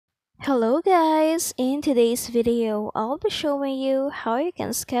Hello guys! In today's video, I'll be showing you how you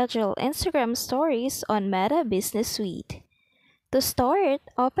can schedule Instagram stories on Meta Business Suite. To start,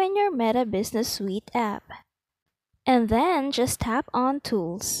 open your Meta Business Suite app. And then just tap on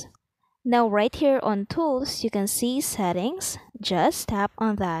Tools. Now right here on Tools, you can see Settings. Just tap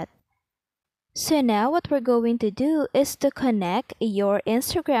on that. So now what we're going to do is to connect your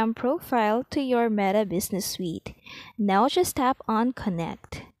Instagram profile to your Meta Business Suite. Now just tap on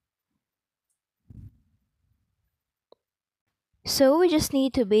Connect. So we just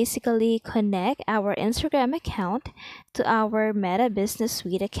need to basically connect our Instagram account to our Meta Business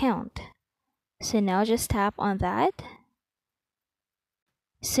Suite account. So now just tap on that.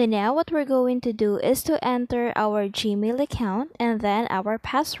 So now what we're going to do is to enter our Gmail account and then our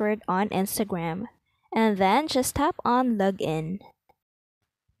password on Instagram. And then just tap on Login.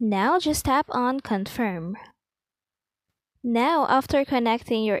 Now just tap on Confirm. Now, after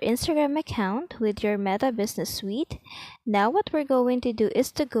connecting your Instagram account with your Meta Business Suite, now what we're going to do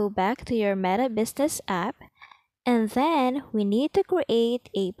is to go back to your Meta Business app, and then we need to create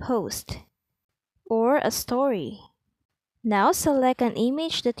a post or a story. Now select an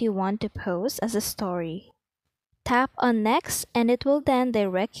image that you want to post as a story. Tap on Next and it will then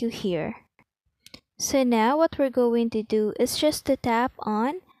direct you here. So now what we're going to do is just to tap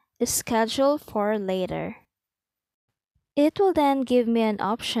on Schedule for Later. It will then give me an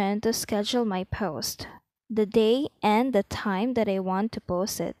option to schedule my post, the day and the time that I want to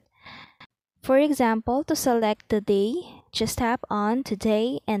post it. For example, to select the day, just tap on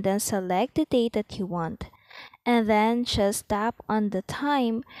Today and then select the date that you want. And then just tap on the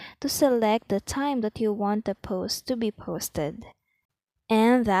time to select the time that you want the post to be posted.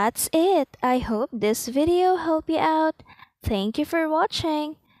 And that's it. I hope this video helped you out. Thank you for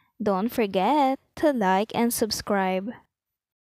watching. Don't forget to like and subscribe.